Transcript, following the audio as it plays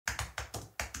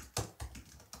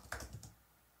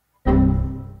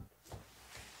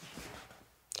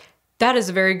That is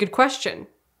a very good question.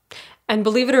 And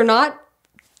believe it or not,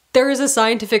 there is a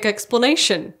scientific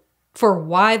explanation for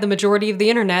why the majority of the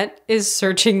internet is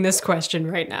searching this question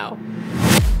right now.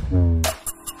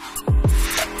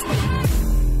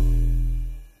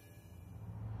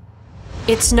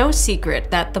 It's no secret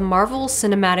that the Marvel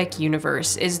Cinematic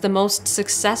Universe is the most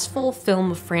successful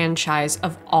film franchise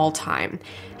of all time,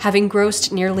 having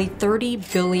grossed nearly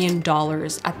 $30 billion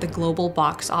at the global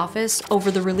box office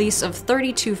over the release of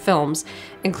 32 films,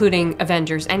 including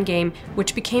Avengers Endgame,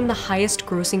 which became the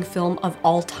highest-grossing film of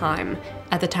all time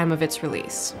at the time of its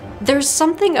release. There's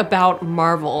something about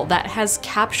Marvel that has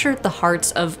captured the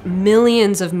hearts of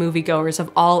millions of moviegoers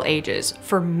of all ages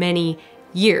for many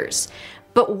years.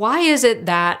 But why is it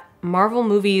that Marvel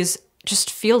movies just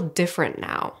feel different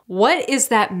now? What is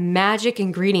that magic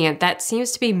ingredient that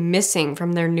seems to be missing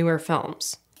from their newer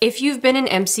films? If you've been an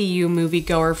MCU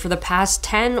moviegoer for the past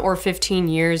 10 or 15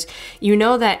 years, you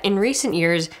know that in recent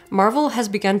years, Marvel has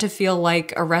begun to feel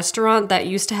like a restaurant that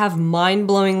used to have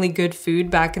mind-blowingly good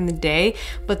food back in the day,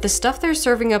 but the stuff they're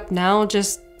serving up now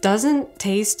just doesn't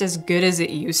taste as good as it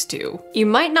used to. You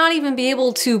might not even be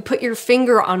able to put your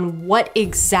finger on what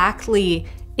exactly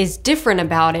is different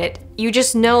about it. You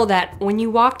just know that when you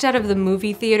walked out of the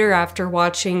movie theater after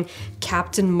watching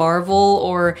Captain Marvel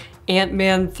or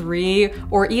Ant-Man 3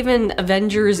 or even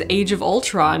Avengers Age of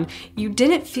Ultron, you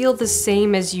didn't feel the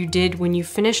same as you did when you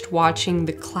finished watching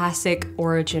the classic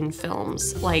origin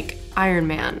films like Iron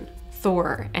Man,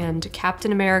 Thor, and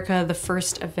Captain America: The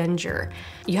First Avenger.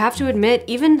 You have to admit,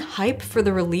 even hype for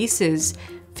the releases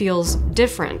feels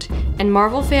different, and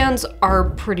Marvel fans are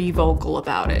pretty vocal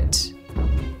about it.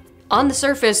 On the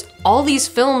surface, all these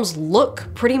films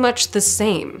look pretty much the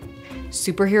same.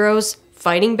 Superheroes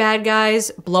fighting bad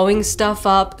guys, blowing stuff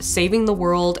up, saving the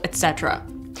world, etc.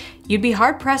 You'd be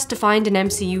hard-pressed to find an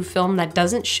MCU film that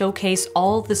doesn't showcase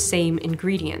all the same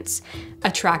ingredients.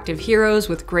 Attractive heroes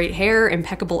with great hair,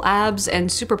 impeccable abs, and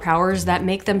superpowers that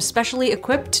make them specially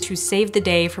equipped to save the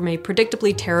day from a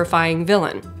predictably terrifying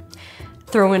villain.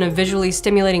 Throw in a visually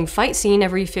stimulating fight scene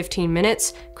every 15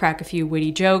 minutes, crack a few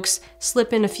witty jokes,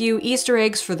 slip in a few Easter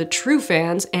eggs for the true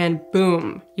fans, and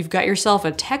boom, you've got yourself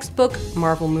a textbook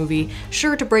Marvel movie,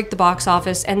 sure to break the box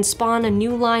office and spawn a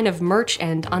new line of merch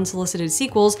and unsolicited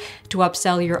sequels to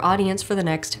upsell your audience for the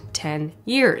next 10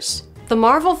 years. The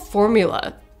Marvel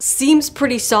formula seems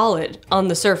pretty solid on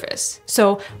the surface.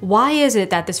 So why is it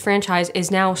that this franchise is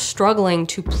now struggling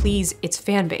to please its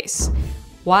fan base?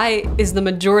 Why is the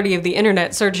majority of the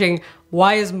internet searching,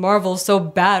 why is Marvel so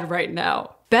bad right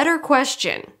now? Better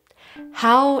question,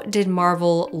 how did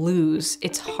Marvel lose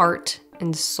its heart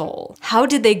and soul? How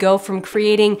did they go from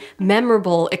creating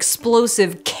memorable,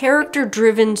 explosive,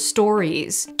 character-driven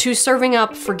stories to serving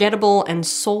up forgettable and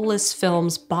soulless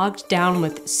films bogged down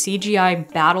with CGI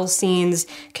battle scenes,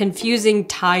 confusing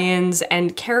tie-ins,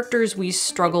 and characters we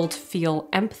struggle to feel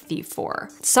empathy for?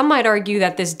 Some might argue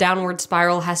that this downward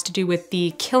spiral has to do with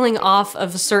the killing off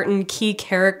of certain key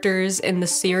characters in the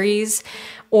series,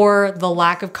 or the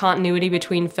lack of continuity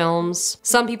between films.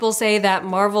 Some people say that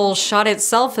Marvel shot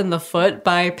itself in the foot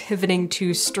by pivoting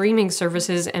to streaming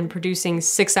services and producing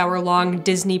 6-hour-long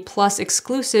Disney Plus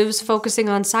exclusives focusing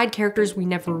on side characters we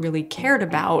never really cared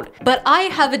about. But I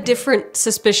have a different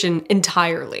suspicion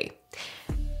entirely.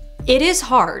 It is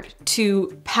hard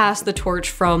to pass the torch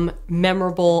from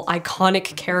memorable,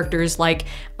 iconic characters like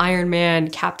Iron Man,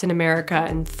 Captain America,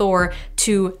 and Thor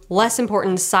to less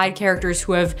important side characters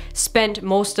who have spent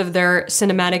most of their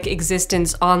cinematic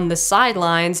existence on the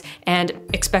sidelines and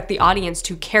expect the audience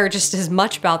to care just as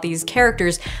much about these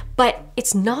characters, but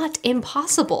it's not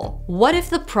impossible. What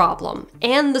if the problem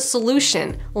and the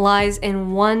solution lies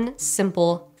in one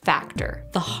simple factor: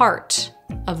 the heart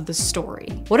of the story?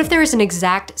 What if there is an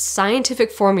exact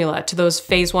scientific formula to those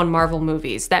Phase 1 Marvel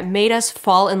movies that made us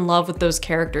fall in love with those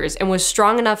characters and was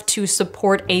strong enough to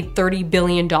support a $30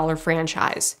 billion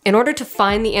franchise? In order to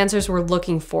find the answers we're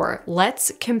looking for,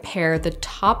 let's compare the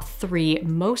top 3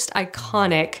 most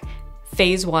iconic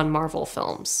Phase 1 Marvel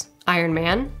films: Iron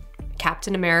Man,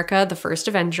 Captain America: The First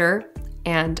Avenger,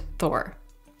 and Thor.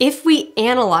 If we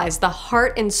analyze the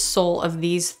heart and soul of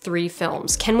these 3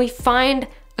 films, can we find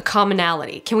a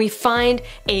commonality? Can we find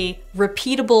a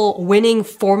repeatable winning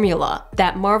formula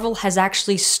that Marvel has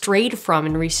actually strayed from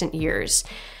in recent years?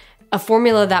 A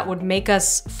formula that would make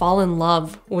us fall in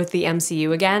love with the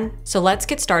MCU again? So let's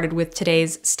get started with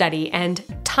today's study and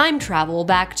time travel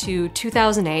back to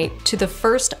 2008 to the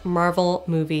first Marvel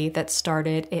movie that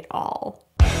started it all.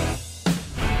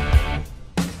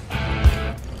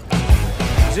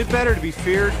 Is it better to be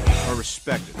feared or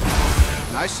respected?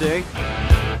 And I say,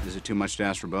 is it too much to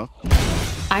ask for both?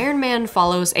 Iron Man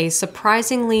follows a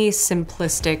surprisingly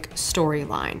simplistic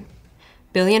storyline.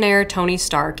 Billionaire Tony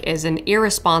Stark is an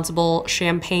irresponsible,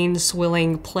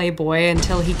 champagne-swilling playboy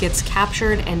until he gets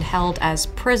captured and held as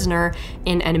prisoner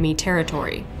in enemy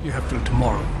territory. You have till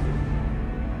tomorrow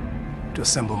to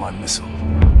assemble my missile.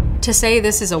 To say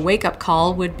this is a wake-up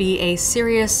call would be a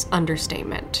serious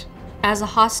understatement. As a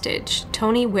hostage,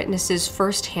 Tony witnesses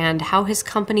firsthand how his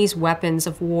company's weapons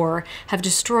of war have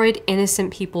destroyed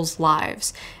innocent people's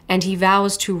lives, and he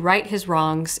vows to right his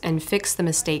wrongs and fix the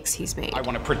mistakes he's made. I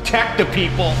want to protect the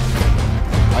people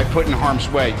I put in harm's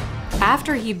way.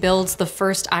 After he builds the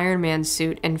first Iron Man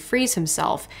suit and frees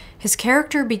himself, his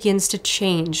character begins to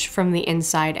change from the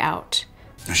inside out.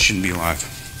 I shouldn't be alive.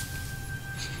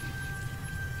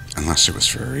 Unless it was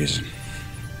for a reason.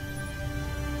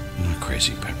 I'm not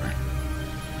crazy, Pepper.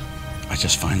 I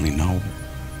just finally know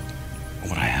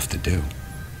what I have to do.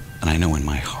 And I know in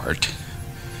my heart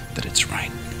that it's right.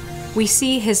 We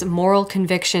see his moral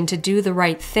conviction to do the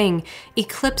right thing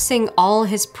eclipsing all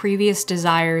his previous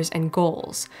desires and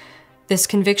goals. This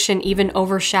conviction even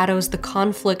overshadows the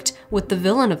conflict with the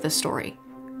villain of the story,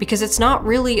 because it's not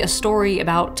really a story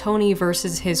about Tony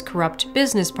versus his corrupt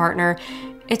business partner,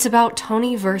 it's about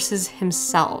Tony versus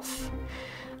himself.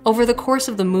 Over the course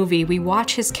of the movie, we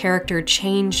watch his character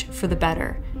change for the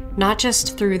better, not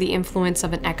just through the influence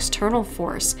of an external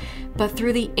force, but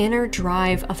through the inner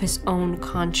drive of his own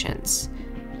conscience.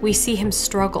 We see him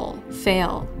struggle,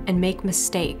 fail, and make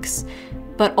mistakes,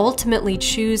 but ultimately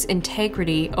choose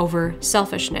integrity over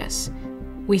selfishness.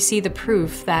 We see the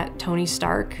proof that Tony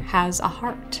Stark has a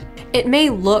heart. It may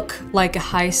look like a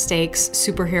high-stakes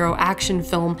superhero action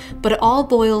film, but it all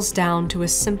boils down to a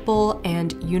simple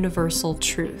and universal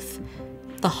truth.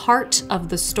 The heart of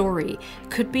the story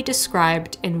could be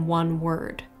described in one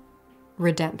word: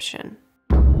 redemption.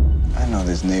 I know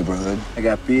this neighborhood. I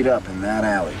got beat up in that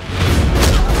alley.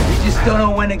 You just don't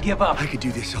know when to give up. I could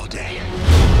do this all day.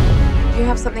 Do you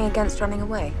have something against running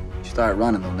away? You start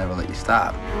running, they'll never let you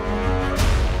stop.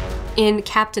 In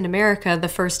Captain America: The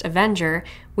First Avenger,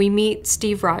 we meet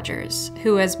Steve Rogers,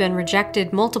 who has been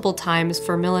rejected multiple times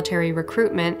for military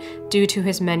recruitment due to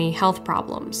his many health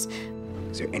problems.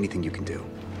 Is there anything you can do?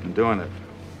 I'm doing it.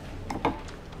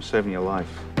 I'm saving your life.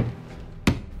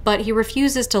 But he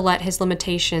refuses to let his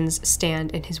limitations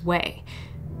stand in his way.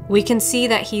 We can see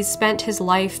that he's spent his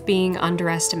life being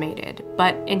underestimated,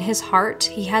 but in his heart,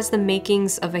 he has the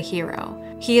makings of a hero.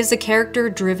 He is a character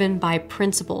driven by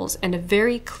principles and a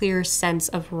very clear sense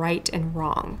of right and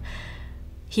wrong.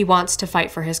 He wants to fight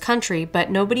for his country,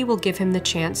 but nobody will give him the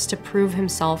chance to prove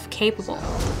himself capable.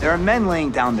 There are men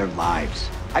laying down their lives.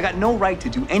 I got no right to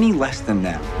do any less than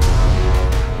them.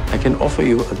 I can offer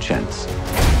you a chance.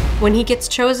 When he gets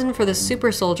chosen for the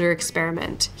super soldier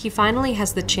experiment, he finally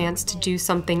has the chance to do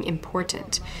something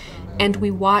important. And we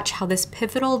watch how this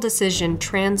pivotal decision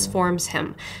transforms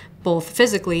him, both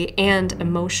physically and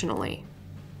emotionally.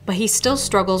 But he still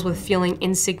struggles with feeling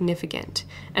insignificant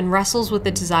and wrestles with the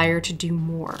desire to do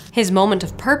more. His moment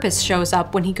of purpose shows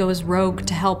up when he goes rogue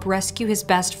to help rescue his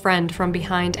best friend from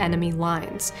behind enemy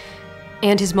lines.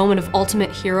 And his moment of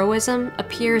ultimate heroism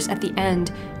appears at the end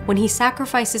when he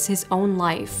sacrifices his own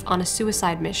life on a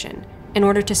suicide mission in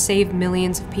order to save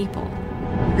millions of people.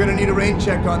 You're gonna need a rain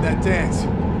check on that dance.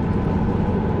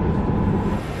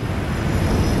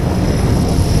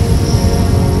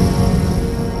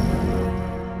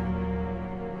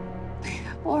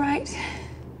 All right.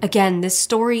 Again, this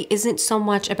story isn't so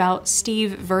much about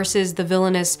Steve versus the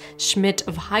villainous Schmidt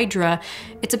of Hydra,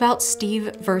 it's about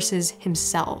Steve versus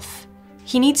himself.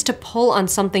 He needs to pull on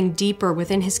something deeper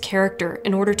within his character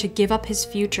in order to give up his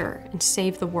future and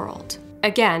save the world.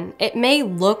 Again, it may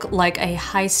look like a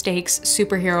high-stakes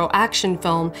superhero action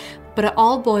film, but it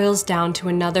all boils down to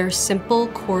another simple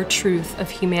core truth of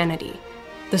humanity: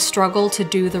 the struggle to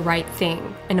do the right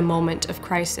thing in a moment of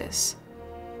crisis.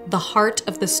 The heart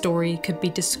of the story could be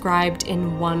described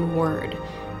in one word: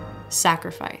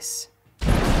 sacrifice.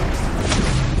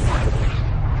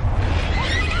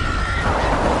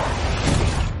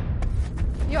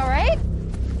 You all right?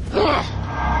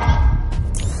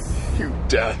 You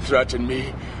dare threaten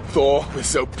me, Thor, with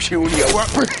so puny a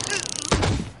weapon?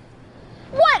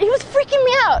 What? He was freaking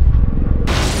me out.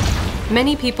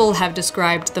 Many people have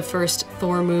described the first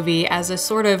Thor movie as a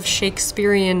sort of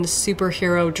Shakespearean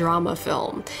superhero drama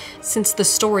film, since the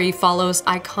story follows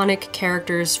iconic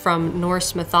characters from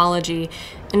Norse mythology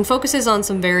and focuses on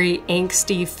some very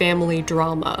angsty family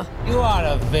drama. You are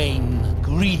a vain,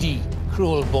 greedy,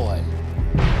 cruel boy.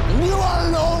 You are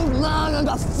an old man and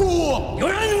a fool!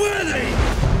 You're unworthy!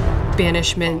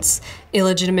 banishments,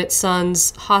 illegitimate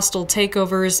sons, hostile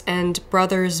takeovers, and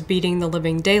brothers beating the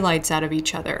living daylights out of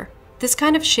each other. This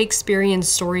kind of Shakespearean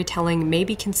storytelling may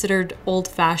be considered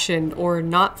old-fashioned or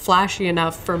not flashy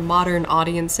enough for modern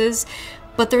audiences,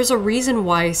 but there's a reason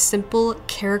why simple,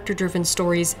 character-driven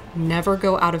stories never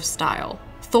go out of style.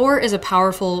 Thor is a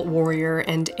powerful warrior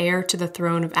and heir to the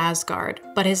throne of Asgard,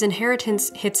 but his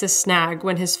inheritance hits a snag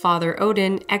when his father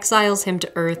Odin exiles him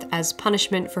to Earth as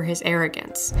punishment for his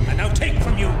arrogance. And now take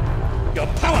from you your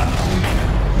power!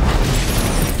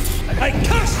 I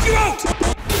cast you out!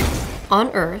 On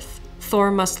Earth, Thor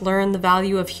must learn the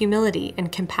value of humility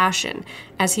and compassion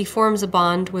as he forms a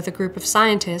bond with a group of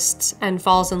scientists and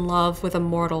falls in love with a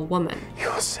mortal woman.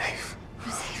 You're safe.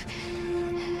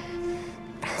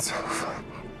 It's over.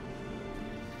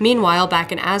 Meanwhile,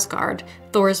 back in Asgard,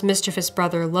 Thor's mischievous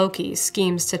brother Loki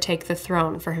schemes to take the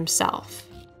throne for himself.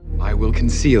 I will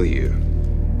conceal you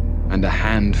and a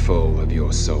handful of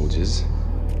your soldiers,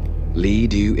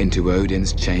 lead you into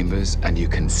Odin's chambers, and you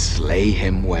can slay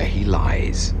him where he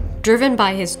lies. Driven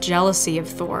by his jealousy of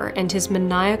Thor and his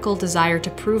maniacal desire to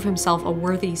prove himself a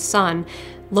worthy son,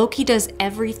 Loki does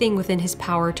everything within his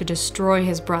power to destroy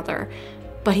his brother.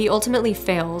 But he ultimately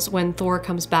fails when Thor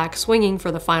comes back swinging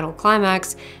for the final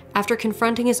climax after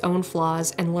confronting his own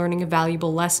flaws and learning a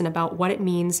valuable lesson about what it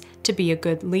means to be a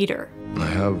good leader. I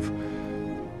have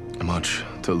much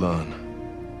to learn.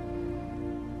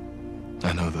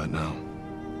 I know that now.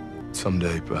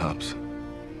 Someday, perhaps,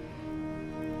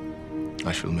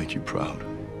 I shall make you proud.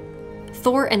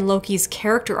 Thor and Loki's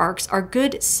character arcs are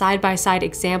good side-by-side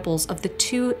examples of the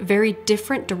two very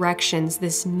different directions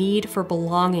this need for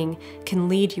belonging can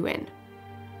lead you in.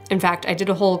 In fact, I did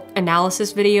a whole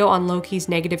analysis video on Loki's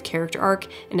negative character arc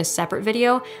in a separate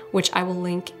video, which I will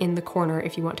link in the corner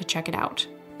if you want to check it out.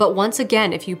 But once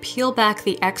again, if you peel back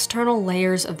the external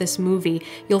layers of this movie,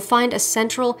 you'll find a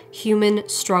central human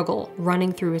struggle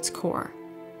running through its core.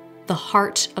 The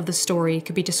heart of the story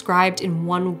could be described in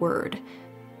one word: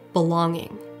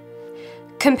 belonging.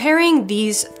 Comparing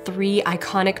these three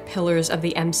iconic pillars of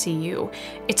the MCU,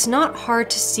 it's not hard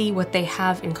to see what they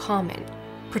have in common.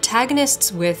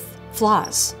 Protagonists with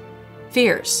flaws,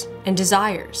 fears, and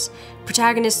desires.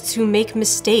 Protagonists who make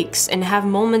mistakes and have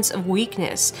moments of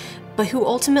weakness, but who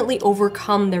ultimately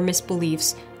overcome their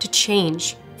misbeliefs to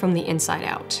change from the inside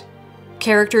out.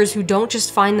 Characters who don't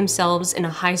just find themselves in a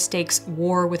high-stakes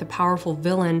war with a powerful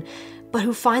villain, but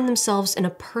who find themselves in a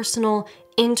personal,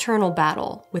 internal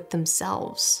battle with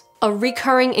themselves. A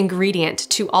recurring ingredient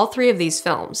to all three of these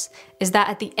films is that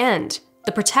at the end,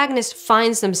 the protagonist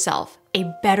finds themselves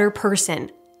a better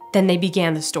person than they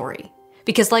began the story.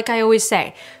 Because like I always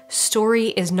say, story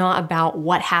is not about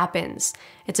what happens.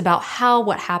 It's about how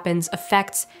what happens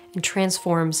affects and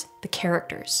transforms the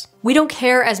characters. We don't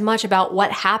care as much about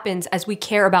what happens as we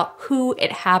care about who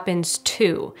it happens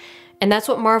to. And that's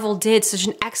what Marvel did such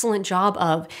an excellent job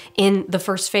of in the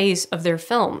first phase of their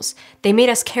films. They made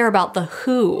us care about the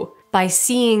who by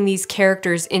seeing these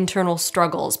characters' internal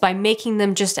struggles, by making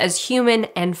them just as human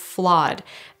and flawed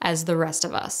as the rest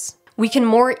of us. We can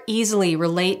more easily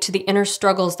relate to the inner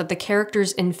struggles that the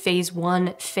characters in Phase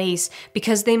 1 face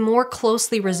because they more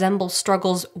closely resemble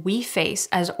struggles we face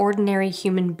as ordinary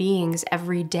human beings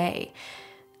every day.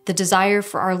 The desire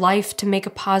for our life to make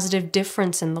a positive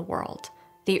difference in the world.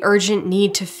 The urgent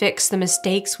need to fix the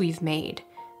mistakes we've made.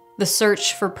 The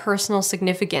search for personal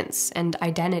significance and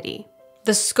identity.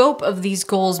 The scope of these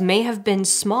goals may have been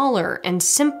smaller and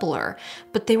simpler,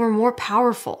 but they were more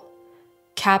powerful.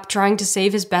 Cap trying to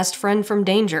save his best friend from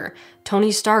danger,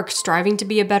 Tony Stark striving to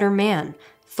be a better man,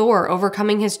 Thor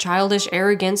overcoming his childish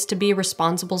arrogance to be a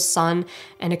responsible son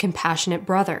and a compassionate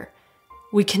brother.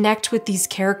 We connect with these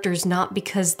characters not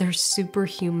because they're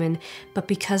superhuman, but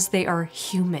because they are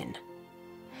human.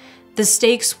 The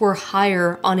stakes were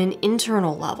higher on an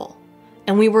internal level,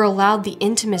 and we were allowed the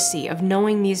intimacy of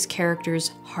knowing these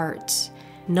characters' hearts.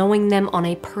 Knowing them on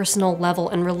a personal level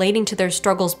and relating to their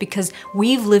struggles because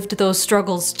we've lived those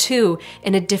struggles too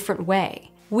in a different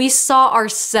way. We saw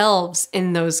ourselves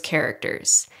in those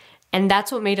characters, and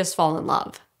that's what made us fall in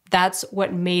love. That's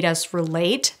what made us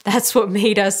relate. That's what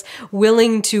made us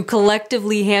willing to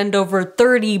collectively hand over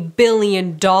 $30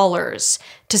 billion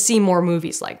to see more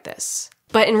movies like this.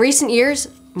 But in recent years,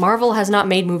 Marvel has not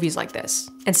made movies like this.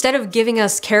 Instead of giving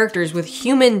us characters with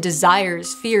human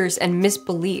desires, fears, and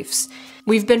misbeliefs,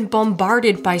 we've been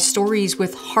bombarded by stories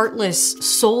with heartless,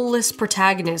 soulless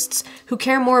protagonists who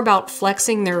care more about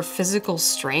flexing their physical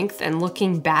strength and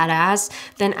looking badass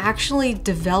than actually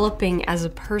developing as a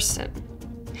person.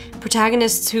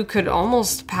 Protagonists who could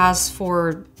almost pass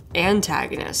for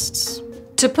antagonists.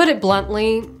 To put it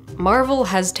bluntly, Marvel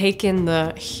has taken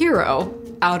the hero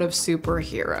out of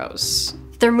superheroes.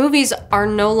 Their movies are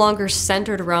no longer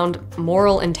centered around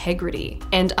moral integrity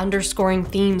and underscoring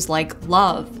themes like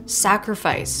love,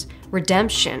 sacrifice,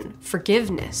 redemption,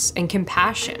 forgiveness, and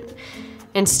compassion.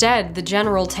 Instead, the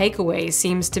general takeaway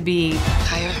seems to be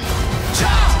Higher.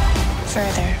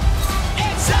 Further.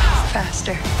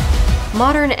 Faster.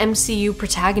 Modern MCU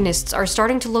protagonists are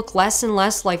starting to look less and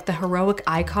less like the heroic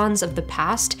icons of the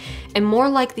past and more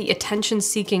like the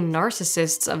attention-seeking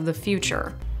narcissists of the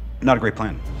future. Not a great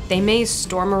plan. They may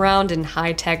storm around in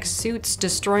high-tech suits,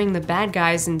 destroying the bad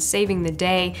guys and saving the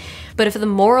day, but if the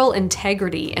moral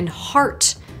integrity and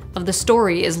heart of the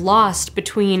story is lost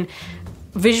between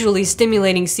visually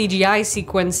stimulating CGI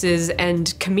sequences and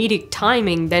comedic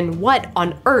timing, then what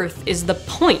on earth is the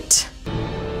point?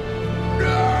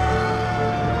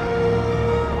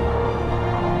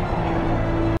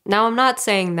 Now, I'm not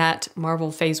saying that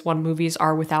Marvel Phase 1 movies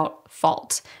are without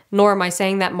fault, nor am I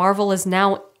saying that Marvel is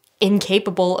now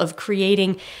incapable of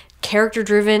creating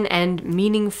character-driven and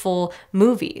meaningful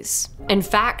movies. In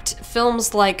fact,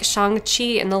 films like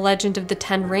Shang-Chi and the Legend of the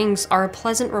Ten Rings are a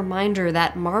pleasant reminder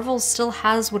that Marvel still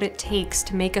has what it takes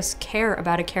to make us care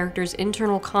about a character's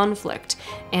internal conflict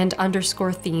and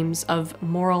underscore themes of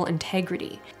moral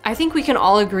integrity. I think we can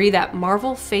all agree that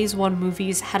Marvel Phase 1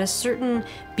 movies had a certain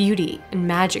beauty and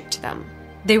magic to them.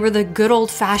 They were the good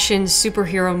old-fashioned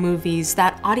superhero movies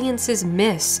that audiences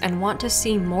miss and want to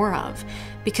see more of.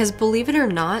 Because believe it or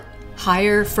not,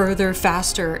 higher, further,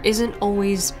 faster isn't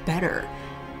always better.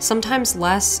 Sometimes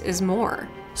less is more.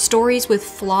 Stories with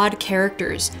flawed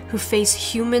characters who face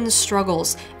human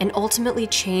struggles and ultimately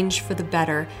change for the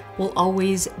better will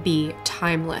always be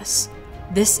timeless.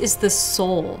 This is the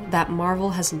soul that Marvel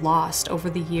has lost over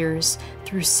the years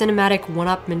through cinematic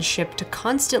one-upmanship to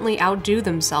constantly outdo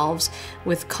themselves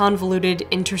with convoluted,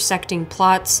 intersecting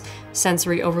plots,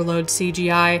 sensory overload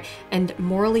CGI, and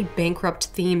morally bankrupt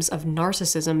themes of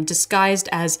narcissism disguised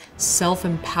as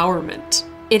self-empowerment.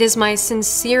 It is my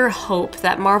sincere hope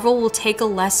that Marvel will take a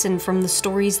lesson from the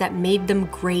stories that made them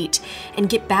great and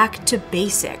get back to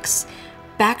basics.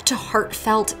 Back to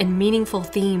heartfelt and meaningful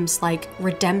themes like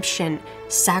redemption,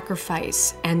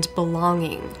 sacrifice, and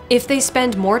belonging. If they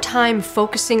spend more time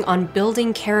focusing on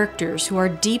building characters who are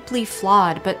deeply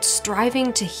flawed but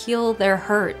striving to heal their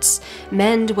hurts,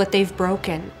 mend what they've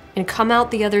broken, and come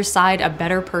out the other side a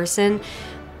better person,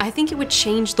 I think it would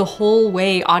change the whole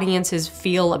way audiences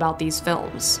feel about these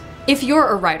films. If you're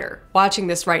a writer watching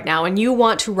this right now and you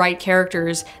want to write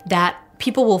characters that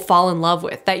people will fall in love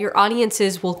with, that your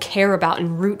audiences will care about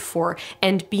and root for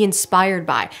and be inspired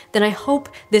by, then I hope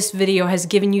this video has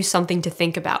given you something to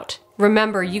think about.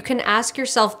 Remember, you can ask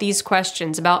yourself these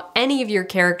questions about any of your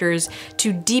characters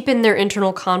to deepen their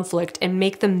internal conflict and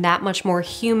make them that much more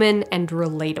human and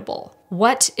relatable.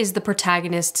 What is the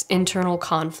protagonist's internal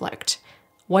conflict?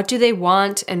 What do they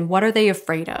want and what are they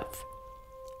afraid of?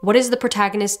 What is the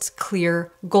protagonist's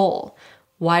clear goal?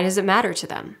 Why does it matter to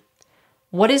them?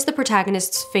 What is the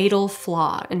protagonist's fatal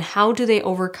flaw, and how do they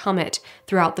overcome it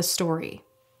throughout the story?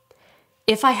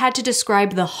 If I had to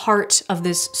describe the heart of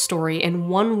this story in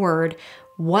one word,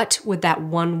 what would that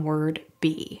one word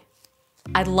be?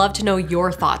 I'd love to know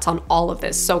your thoughts on all of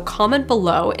this, so comment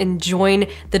below and join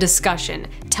the discussion.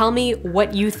 Tell me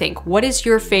what you think. What is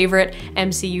your favorite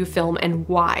MCU film and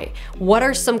why? What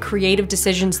are some creative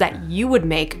decisions that you would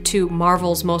make to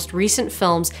Marvel's most recent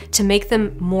films to make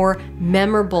them more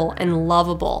memorable and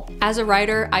lovable? As a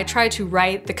writer, I try to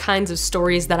write the kinds of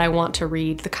stories that I want to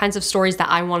read, the kinds of stories that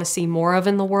I want to see more of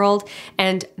in the world,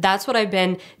 and that's what I've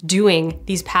been doing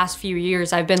these past few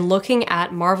years. I've been looking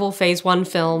at Marvel Phase 1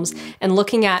 films and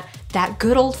looking at that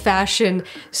good old-fashioned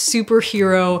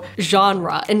superhero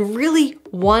genre and really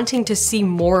wanting to see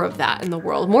more of that in the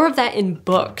world, more of that in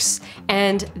books.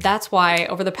 And that's why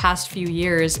over the past few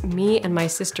years, me and my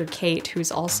sister Kate,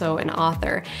 who's also an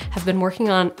author, have been working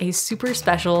on a super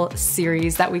special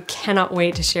series that we cannot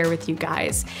wait to share with you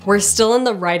guys. We're still in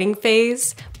the writing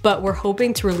phase, but we're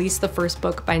hoping to release the first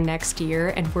book by next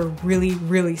year, and we're really,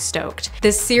 really stoked.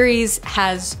 This series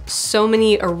has so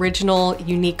many original,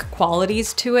 unique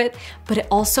qualities to it, but it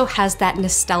also has that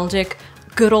nostalgic,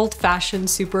 good old-fashioned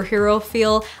superhero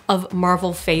feel of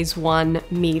Marvel Phase 1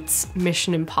 meets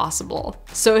Mission Impossible.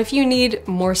 So if you need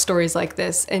more stories like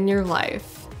this in your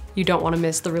life, you don't want to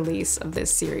miss the release of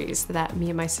this series that me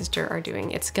and my sister are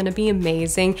doing. It's gonna be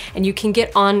amazing, and you can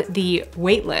get on the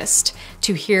wait list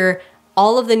to hear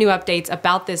all of the new updates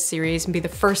about this series and be the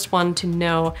first one to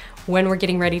know when we're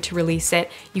getting ready to release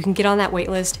it. You can get on that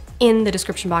waitlist in the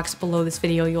description box below this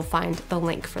video. You'll find the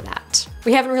link for that.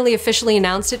 We haven't really officially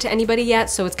announced it to anybody yet,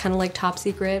 so it's kind of like top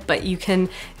secret, but you can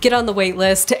get on the wait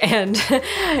list and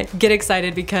get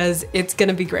excited because it's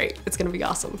gonna be great. It's gonna be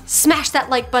awesome. Smash that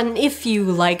like button if you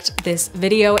liked this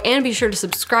video, and be sure to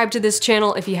subscribe to this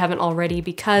channel if you haven't already,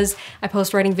 because I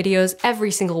post writing videos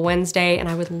every single Wednesday, and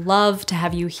I would love to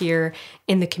have you here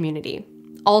in the community.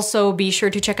 Also, be sure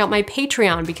to check out my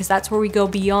Patreon, because that's where we go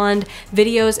beyond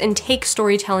videos and take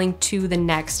storytelling to the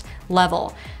next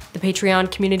level. The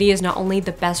Patreon community is not only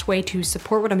the best way to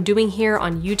support what I'm doing here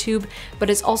on YouTube, but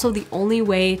it's also the only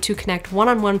way to connect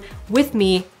one-on-one with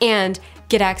me and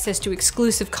get access to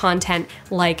exclusive content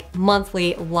like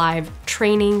monthly live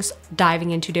trainings,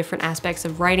 diving into different aspects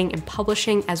of writing and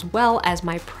publishing, as well as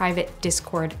my private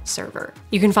Discord server.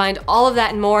 You can find all of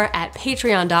that and more at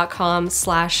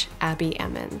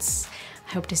patreon.com/AbbyEmmons.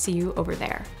 I hope to see you over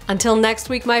there. Until next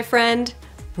week, my friend,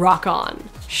 rock on.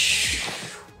 Shh.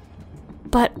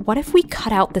 But what if we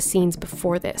cut out the scenes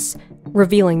before this,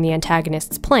 revealing the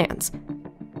antagonist's plans?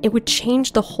 It would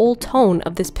change the whole tone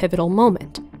of this pivotal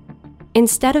moment.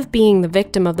 Instead of being the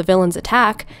victim of the villain's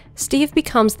attack, Steve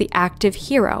becomes the active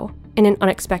hero in an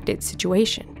unexpected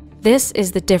situation. This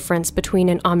is the difference between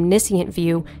an omniscient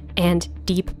view and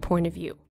deep point of view.